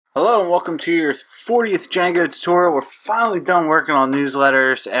Hello and welcome to your 40th Django tutorial. We're finally done working on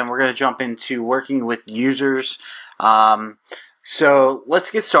newsletters and we're going to jump into working with users. So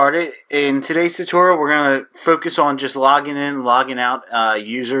let's get started. In today's tutorial we're going to focus on just logging in, logging out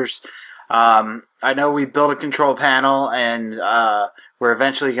users. I know we built a control panel and we're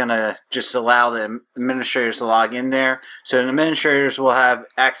eventually going to just allow the administrators to log in there. So the administrators will have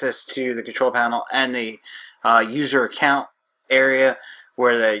access to the control panel and the user account area,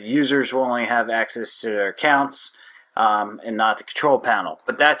 where the users will only have access to their accounts and not the control panel.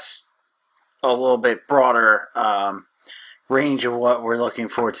 But that's a little bit broader range of what we're looking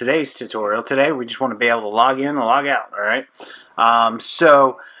for today's tutorial. Today we just want to be able to log in and log out. Alright,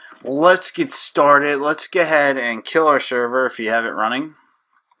 so let's get started. Let's go ahead and kill our server if you have it running.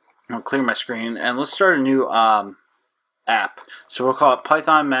 I'll clear my screen and let's start a new app. So we'll call it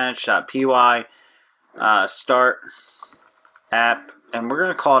pythonmanage.py start app, and we're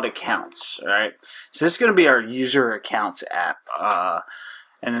going to call it accounts. Alright, so this is going to be our user accounts app,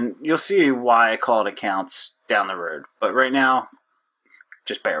 and then you'll see why I call it accounts down the road, but right now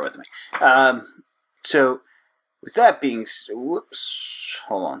just bear with me. So with that being, whoops,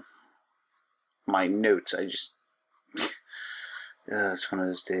 hold on, my notes, I just it's one of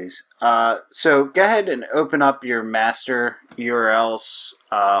those days. So go ahead and open up your master URLs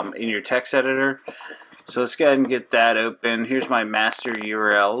in your text editor. So let's go ahead and get that open. Here's my master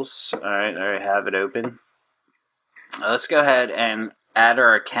URLs. Alright, I already have it open. Let's go ahead and add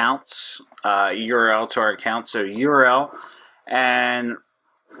our accounts URL to our account. So URL, and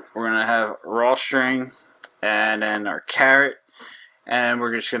we're going to have raw string, and then our caret, and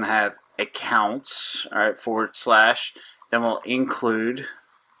we're just going to have accounts, alright, /. Then we'll include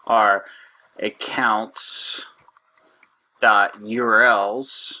our accounts dot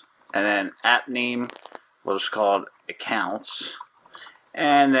URLs, and then app name, we'll just call it accounts,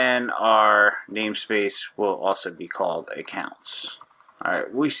 and then our namespace will also be called accounts.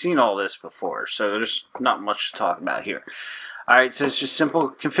 Alright, we've seen all this before, so there's not much to talk about here. Alright, so it's just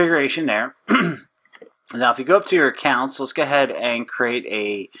simple configuration there. Now if you go up to your accounts, let's go ahead and create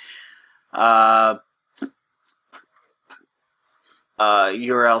a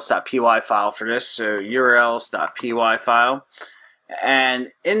urls.py file for this. So urls.py file.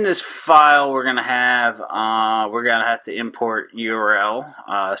 And in this file, we're gonna have to import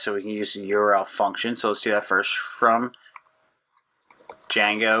URL, so we can use the URL function. So let's do that first. From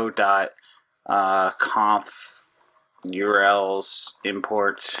Django.conf URLs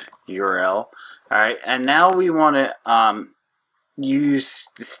import URL. All right, and now we want to use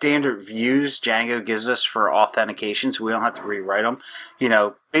the standard views Django gives us for authentication, so we don't have to rewrite them. You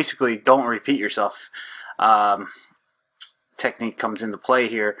know, basically, don't repeat yourself. Technique comes into play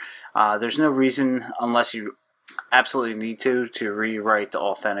here. There's no reason, unless you absolutely need to rewrite the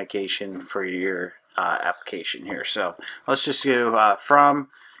authentication for your application here. So let's just go from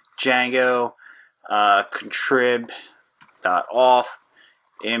Django contrib.auth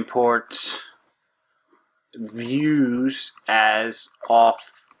import views as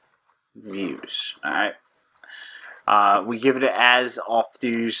auth views. All right. We give it as auth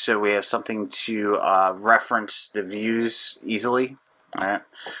views so we have something to reference the views easily. Alright, and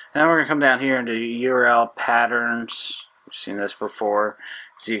then we're going to come down here into URL patterns. We've seen this before.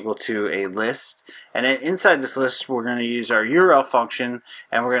 It's equal to a list, and then inside this list we're going to use our URL function,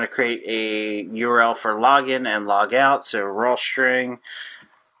 and we're going to create a URL for login and logout. So raw string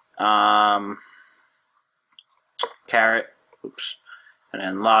caret, oops, and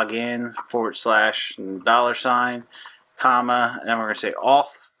then login /$ comma, and then we're going to say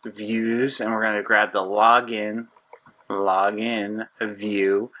auth views, and we're going to grab the login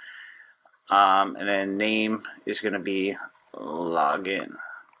view, and then name is going to be login.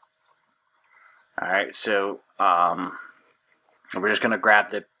 Alright, so we're just going to grab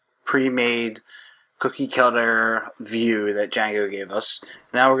the pre-made cookie cutter view that Django gave us.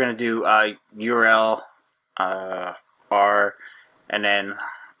 Now we're going to do URL r and then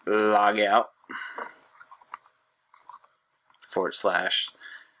logout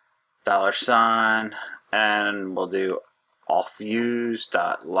 /$ and we'll do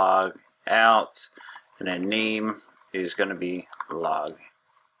authviews.logout, and then name is going to be logout.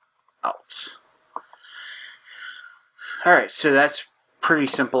 Alright, so that's pretty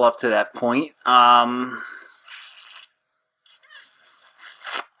simple up to that point.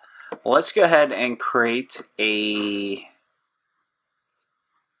 Let's go ahead and create a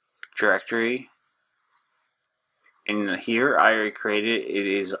directory. In here, I already created it. It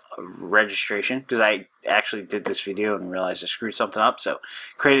is registration, because I actually did this video and realized I screwed something up. So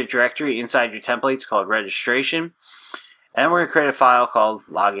create a directory inside your templates called registration, And we're going to create a file called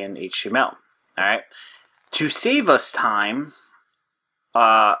login HTML. Alright. To save us time,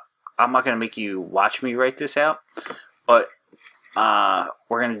 I'm not going to make you watch me write this out, but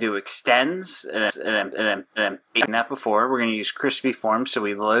we're going to do extends, and then making that before. We're going to use crispy forms, so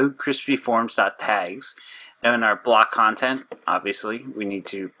we load crispyforms.tags. And in our block content, obviously, we need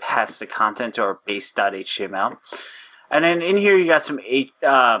to pass the content to our base.html. And then in here, you got some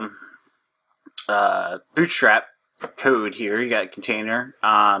Bootstrap code here. You got container,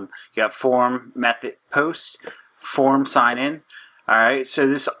 you got form, method, post, form, sign in. All right, so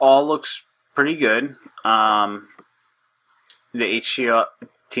this all looks pretty good. The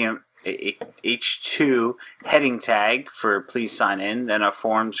H2 heading tag for please sign in, then our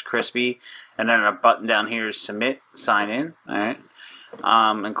forms crispy, and then our button down here is submit, sign in. All right,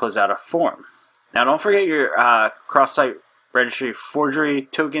 and close out our form. Now don't forget your cross-site registry forgery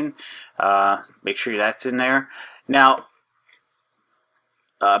token. Make sure that's in there. Now,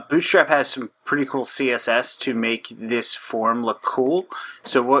 Bootstrap has some pretty cool CSS to make this form look cool.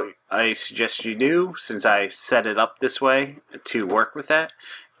 So what I suggest you do, since I set it up this way to work with that,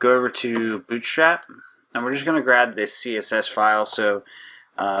 go over to Bootstrap, and we're just going to grab this CSS file. So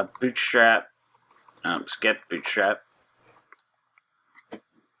Bootstrap, skip Bootstrap,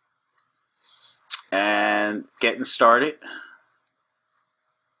 and getting started.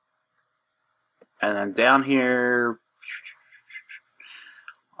 And then down here,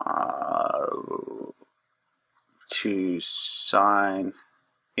 to sign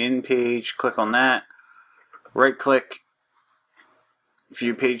in page, click on that, right click,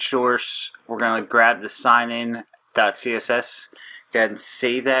 view page source. We're going to grab the sign in.css, go ahead and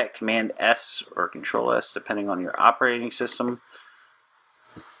save that, Command S or Control S depending on your operating system.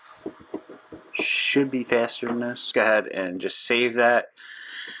 Should be faster than this. Go ahead and just save that.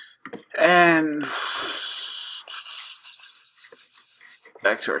 And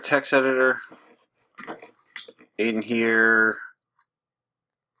back to our text editor. In here,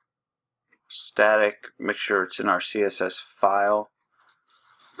 static, make sure it's in our CSS file.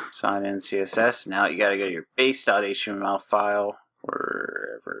 Sign in CSS. Now you gotta go to your base.html file,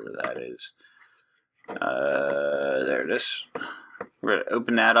 wherever that is. There it is. We're gonna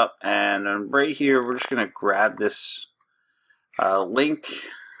open that up, and right here we're just gonna grab this link,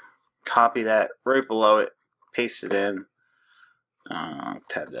 copy that right below it, paste it in,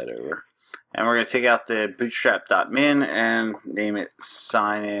 tab that over, and we're going to take out the bootstrap.min and name it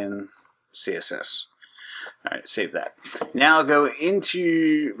sign in CSS. Alright, save that. Now go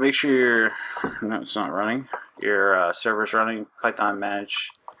into, make sure your, no, it's not running, your server's running, python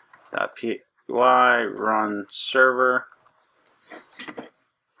manage.py, run server.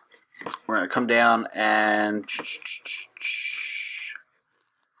 We're going to come down and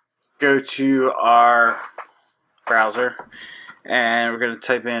go to our browser, and we're going to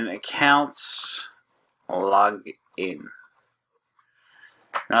type in accounts login.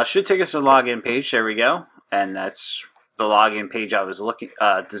 Now it should take us to the login page. There we go, and that's the login page I was looking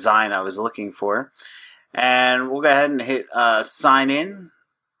design I was looking for. And we'll go ahead and hit sign in,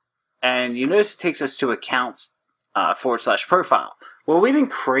 and you notice it takes us to accounts /profile. Well, we didn't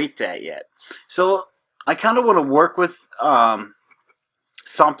create that yet, so I kind of want to work with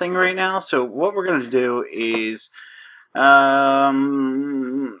something right now. So what we're going to do is,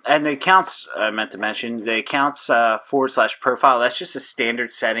 and the accounts, I meant to mention, the accounts /profile, that's just a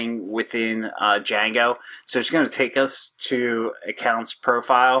standard setting within Django. So it's going to take us to accounts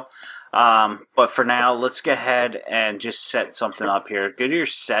profile. But for now, let's go ahead and just set something up here. Go to your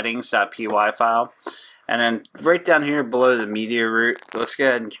settings.py file, and then right down here below the media root, let's go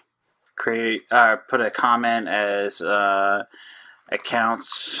ahead and create, put a comment as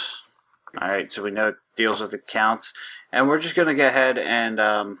accounts. Alright, so we know it deals with accounts, and we're just going to go ahead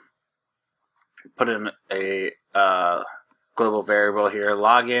and put in a global variable here,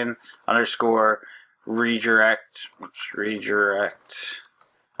 login underscore redirect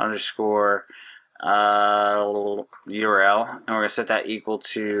underscore URL, and we're going to set that equal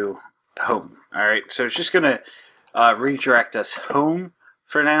to home. Alright, so it's just going to redirect us home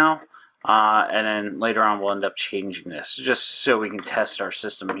for now, and then later on we'll end up changing this just so we can test our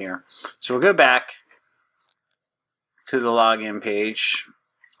system here. So we'll go back to the login page,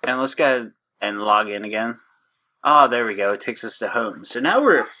 and let's go ahead and log in again. Oh, there we go. It takes us to home. So now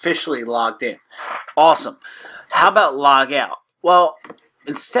we're officially logged in. Awesome. How about log out? Well,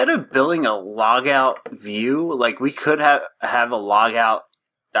 instead of building a logout view, like we could have a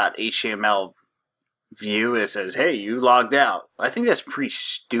logout.html view that says, hey, you logged out. I think that's pretty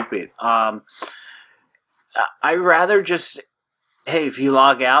stupid. I'd rather just hey, if you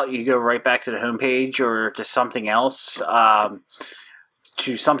log out, you go right back to the home page or to something else,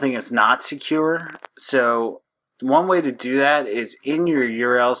 to something that's not secure. So one way to do that is in your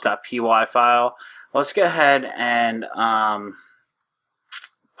urls.py file. Let's go ahead and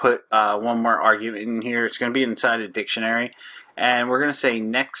put one more argument in here. It's going to be inside a dictionary, and we're going to say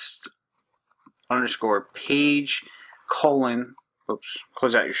next underscore page colon, oops,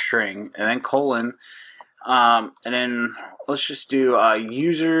 close out your string, and then colon, and then let's just do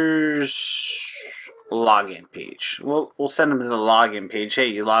users login page. We'll send them to the login page. Hey,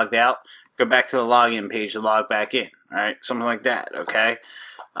 you logged out? Go back to the login page to log back in. All right, something like that. Okay.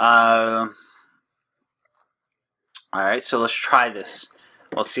 All right, so let's try this.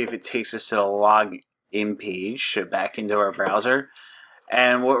 Let's see if it takes us to the login page, so back into our browser.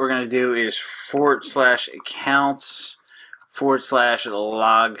 And what we're going to do is /accounts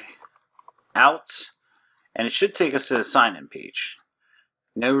 /logout, and it should take us to the sign-in page.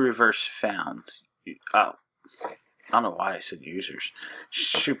 No reverse found. Oh, I don't know why I said users.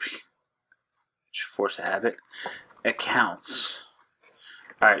 Should be force a habit. Accounts.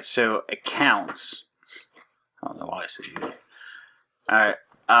 All right, so accounts. I don't know why I said users. All right,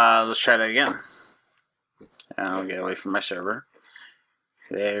 let's try that again. And I'll get away from my server.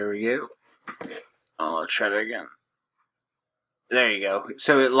 There we go. Let's try that again. There you go.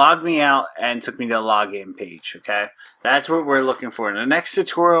 So it logged me out and took me to the login page, okay? That's what we're looking for. In the next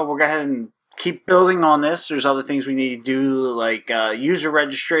tutorial, we'll go ahead and keep building on this. There's other things we need to do, like user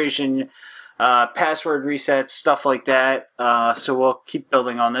registration, password resets, stuff like that. So we'll keep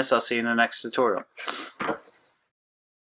building on this. I'll see you in the next tutorial.